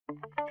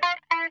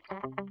Hello,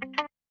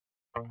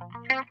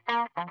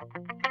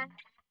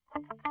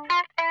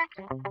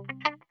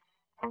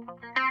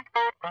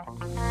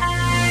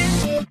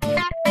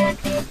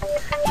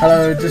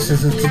 this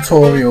is a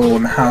tutorial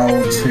on how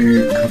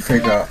to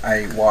configure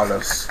a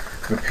wireless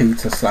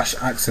repeater /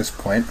 access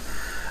point.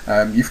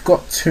 You've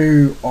got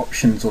two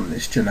options on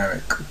this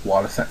generic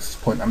wireless access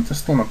point. I'm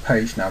just on a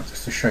page now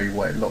just to show you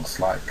what it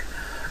looks like.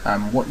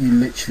 What you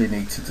literally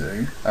need to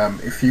do,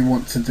 if you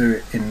want to do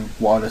it in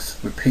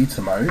wireless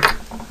repeater mode,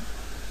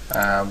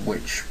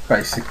 which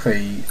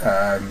basically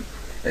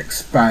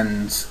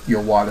expands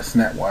your wireless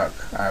network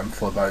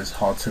for those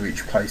hard to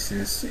reach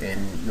places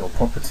in your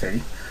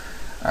property,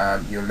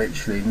 you'll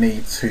literally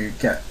need to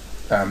get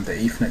the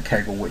Ethernet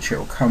cable, which it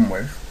will come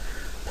with,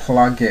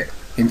 plug it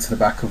into the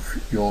back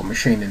of your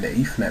machine in the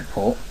Ethernet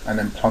port, and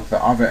then plug the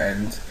other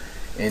end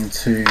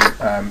into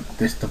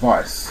this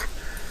device,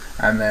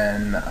 and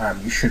then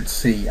you should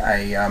see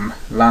a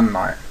LAN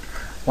light.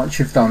 Once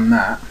you've done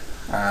that,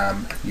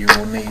 you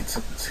will need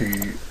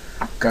to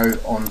go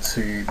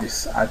onto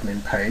this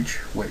admin page,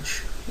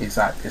 which is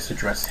at this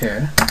address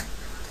here,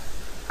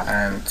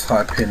 and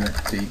type in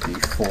the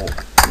default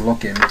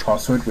login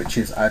password, which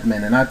is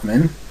admin and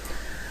admin.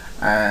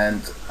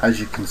 And as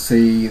you can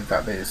see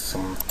that there's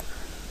some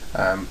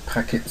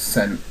packets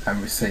sent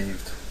and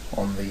received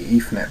on the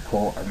Ethernet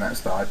port, and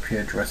that's the IP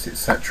address,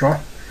 etc.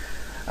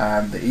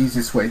 The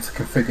easiest way to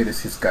configure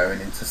this is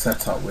going into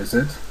Setup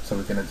Wizard, so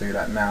we're going to do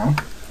that now.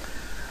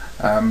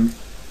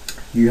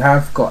 You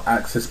have got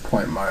access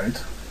point mode.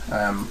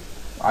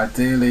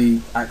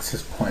 Ideally,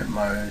 access point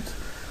mode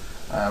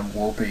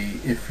will be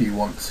if you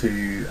want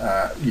to,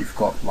 you've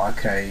got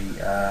like a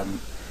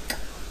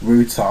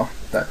router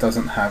that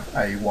doesn't have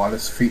a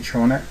wireless feature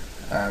on it.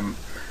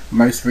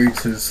 Most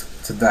routers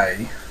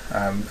today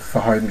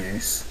for home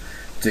use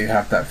do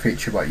have that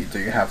feature, but you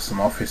do have some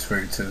office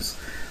routers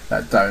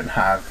that don't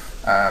have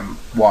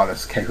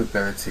wireless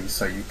capability,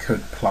 so you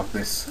could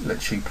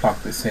literally plug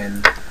this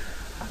in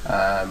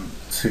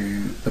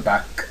to the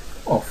back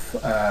of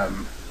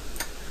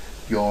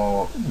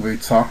your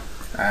router,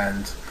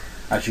 and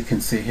as you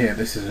can see here,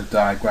 this is a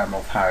diagram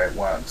of how it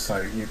works. So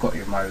you've got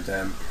your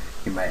modem,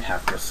 you may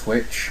have your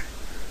switch,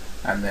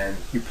 and then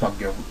you plug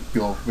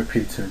your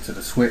repeater into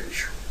the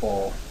switch,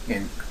 or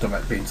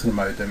directly into the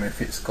modem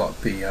if it's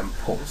got the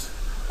ports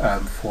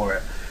for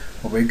it.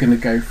 But we're going to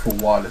go for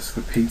wireless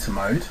repeater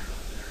mode,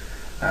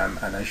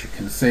 and as you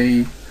can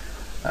see,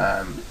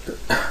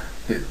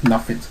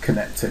 nothing's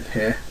connected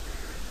here,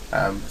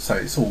 so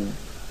it's all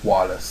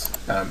wireless.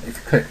 If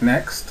you click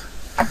next,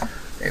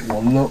 it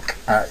will look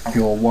at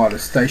your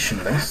wireless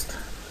station list,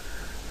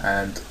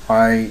 and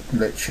I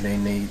literally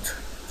need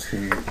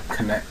to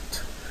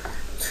connect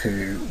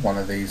to one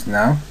of these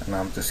now, and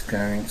I'm just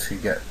going to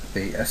get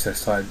the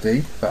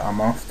SSID that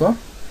I'm after,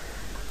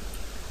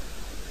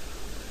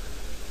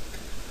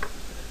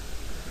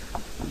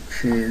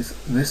 which is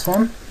this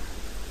one,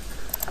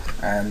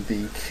 and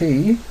the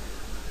key,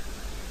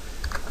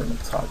 I'm going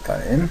to type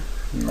that in.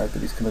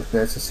 Nobody's going to be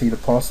able to see the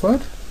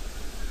password.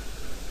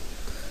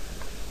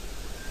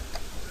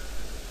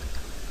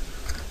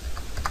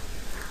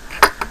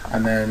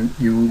 And then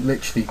you will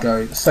literally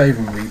go save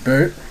and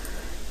reboot.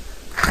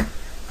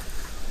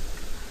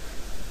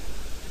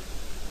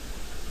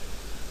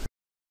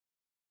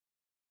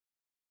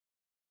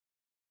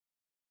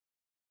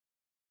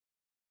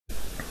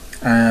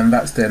 And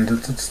that's the end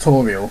of the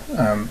tutorial.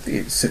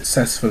 It's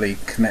successfully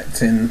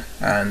connecting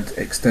and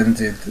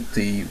extended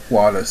the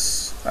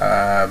wireless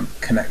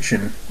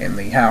connection in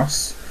the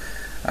house.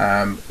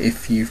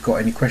 If you've got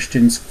any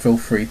questions, feel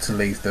free to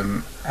leave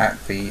them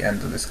at the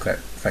end of this clip.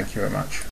 Thank you very much.